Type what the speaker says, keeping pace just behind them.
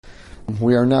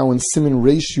We are now in Siman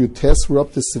Reish Yutes. We're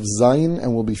up to Siv Zayin,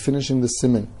 and we'll be finishing the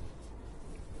Siman.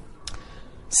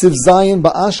 Siv Zayin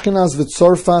ba'Ashkenaz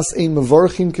v'Tzorfas ein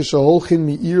mevarchin kishaholchin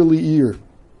mi'ir li'ir.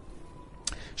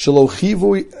 Shelo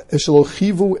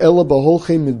chivu ela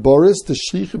b'holchin midboris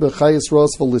t'shrichi b'chayis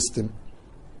ras v'listim.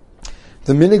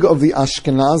 The minig of the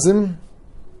Ashkenazim,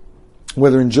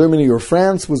 whether in Germany or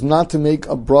France, was not to make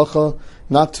a bracha,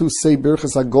 not to say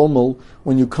Birchas HaGomel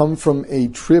when you come from a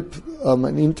trip,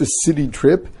 an intercity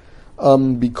trip,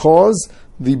 because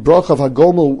the bracha of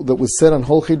HaGomel that was said on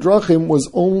Holchei Drachim was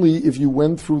only if you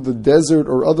went through the desert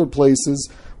or other places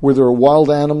where there are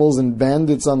wild animals and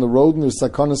bandits on the road and there's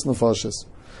sakanas nefashis.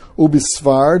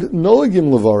 Ubisfard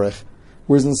noegim levarech.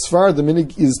 Whereas in Sfard the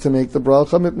minig is to make the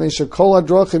bracha mipnei shekol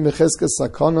hadrachim mecheskes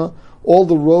sakana. All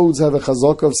the roads have a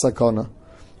chazaka of sakana.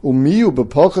 Umiyu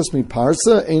b'pachas mi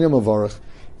parsa einem avarach.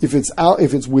 If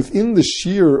it's within the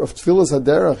shear of Tfilas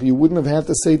Haderach, you wouldn't have had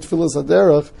to say Tfilas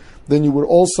Haderach, then you would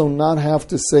also not have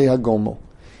to say Hagomel.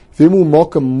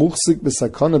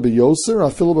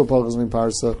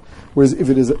 Whereas if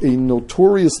it is a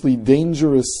notoriously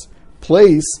dangerous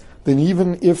place, then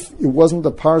even if it wasn't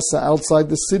a parsa outside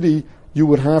the city, you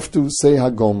would have to say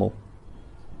Hagomel.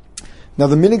 Now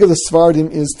the minig of the Svardim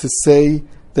is to say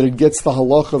that it gets the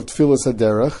halacha of Tfilas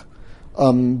Haderach.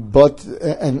 But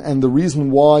the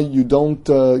reason why you don't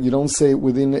say it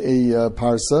within a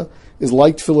parsa is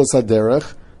like Tfilas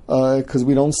Haderech, because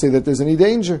we don't say that there's any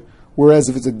danger. Whereas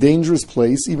if it's a dangerous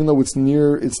place, even though it's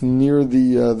near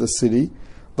the city,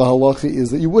 the halacha is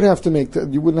that you wouldn't have to make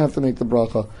the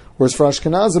bracha. Whereas for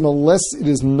Ashkenazim, unless it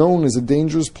is known as a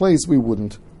dangerous place, we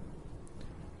wouldn't.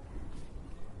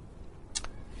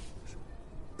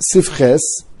 Sifches.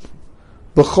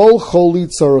 B'chol choli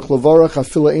tzarech levarach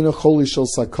afila eina choli shel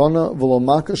sakana v'lo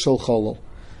maka shel cholol.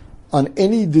 On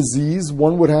any disease,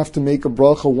 one would have to make a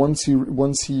bracha once he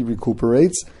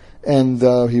recuperates and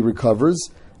he recovers,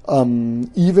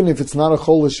 even if it's not a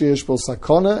chol sheyesh bo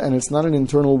sakana and it's not an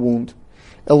internal wound.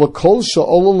 Elakol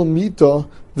sha'olo lamita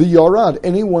v'yarad.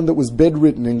 Anyone that was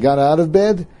bedridden and got out of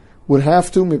bed would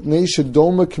have to mipnei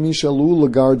shedoma k'mishalu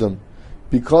legardam,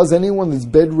 because anyone that's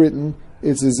bedridden,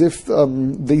 it's as if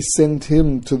they sent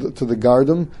him to the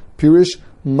Gardam. Pirish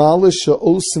malish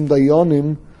sha'osim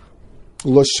dayanim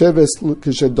losheves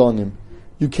kishadonim.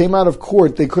 You came out of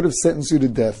court; they could have sentenced you to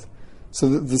death. So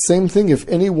the same thing. If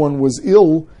anyone was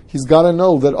ill, he's got to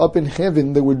know that up in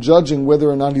heaven they were judging whether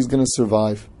or not he's going to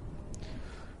survive.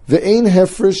 Ve'ein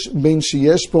hefresh bein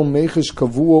sheyesh bo mechish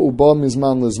kavua uba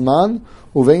mizman lezman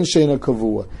uvein sheina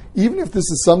kavua. Even if this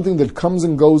is something that comes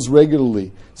and goes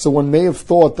regularly, so one may have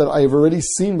thought that I have already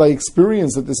seen by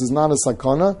experience that this is not a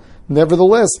sakana,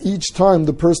 nevertheless, each time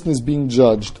the person is being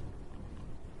judged.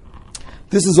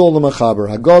 This is all the machaber.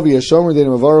 Hagavi Hashomer dein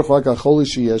mavarach like a choli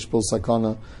sheyesh pol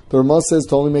sakana. The Ramah says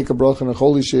to only make a bracha and a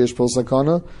choli sheyesh pol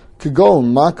sakana,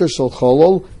 kagon maka shel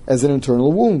cholol, as an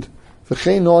internal wound.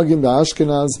 V'chein noagim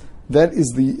ba'ashkenaz, that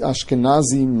is the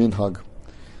Ashkenazi minhag.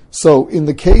 So, in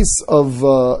the case of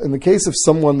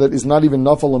someone that is not even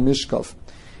nafal mishkav,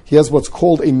 he has what's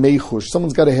called a meichush.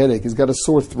 Someone's got a headache. He's got a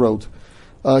sore throat.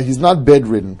 He's not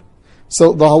bedridden.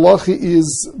 So the halacha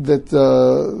is that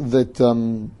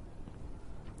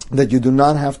you do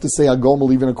not have to say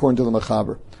agomel even according to the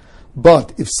mechaber.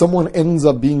 But if someone ends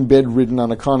up being bedridden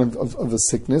on account of a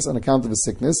sickness,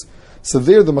 so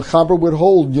there the mechaber would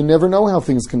hold. You never know how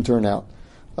things can turn out,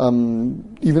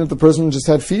 even if the person just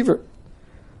had fever.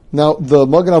 Now, the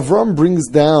Magen Avram brings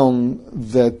down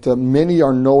that many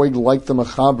are noeg like the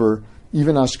Mechaber,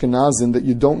 even Ashkenazim, that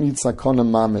you don't need sakana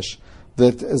mamish.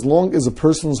 That as long as a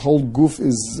person's whole guf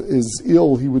is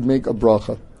ill, he would make a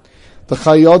bracha. The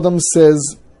Chayadam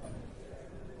says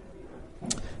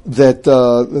that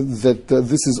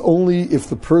this is only if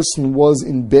the person was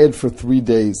in bed for 3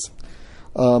 days.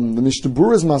 The Mishnah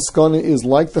Berurah's maskana is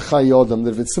like the Chayadam,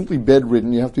 that if it's simply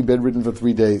bedridden, you have to be bedridden for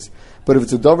 3 days. But if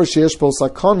it's a davar sheyesh bol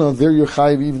sakana, there you're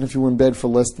chayiv even if you were in bed for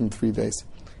less than 3 days.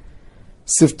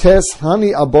 Siftes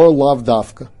hani abar lav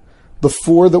dafka. The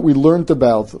 4 that we learned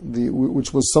about,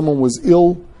 which was someone was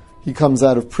ill, he comes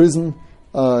out of prison,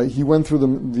 he went through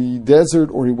the desert,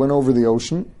 or he went over the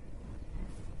ocean.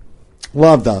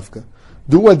 Lav dafka.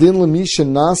 Du adin lemisha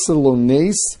nasar lo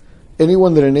nes.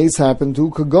 Anyone that a nace happened to,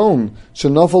 kagon,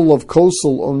 shenafal of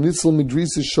kosel, or nitzel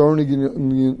midrisis shornig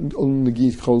on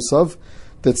negit chosav,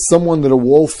 that someone that a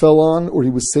wall fell on, or he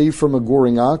was saved from a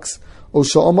goring ox, o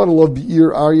sha'amar lov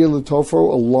bi'ir arya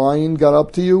letofro, a lion got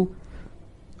up to you,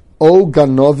 o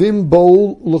ganovim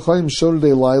bol l'chaim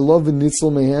shordei laila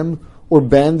v'nitzel mehem, or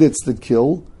bandits that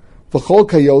kill, v'chol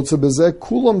kayotza bezeh,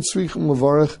 kulam tzrichim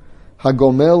levarech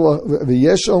hagomel,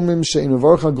 v'yesh omim she'in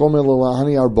levarech hagomel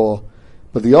l'lahani arba.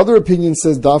 But the other opinion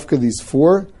says dafka these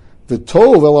four.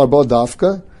 V'tov el arba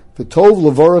dafka. V'tov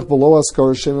levarach below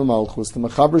askar Shem Malchus. The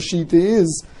Mechaber Shita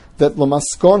is that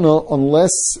lamaskana,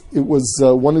 unless it was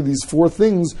one of these four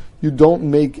things, you don't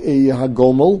make a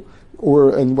hagomel,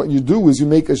 and what you do is you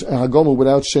make a hagomel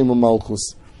without Shem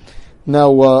Malchus.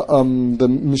 Now, the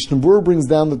Mishnah Berurah brings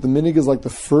down that the minig is like the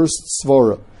first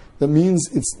svara. That means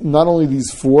it's not only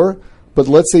these four, but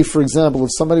let's say, for example,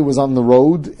 if somebody was on the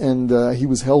road and he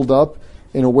was held up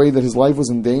in a way that his life was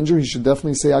in danger, he should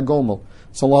definitely say agomel.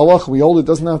 So halach, we hold it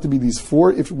doesn't have to be these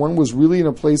four. If one was really in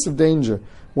a place of danger,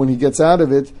 when he gets out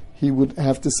of it, he would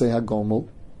have to say hagomel.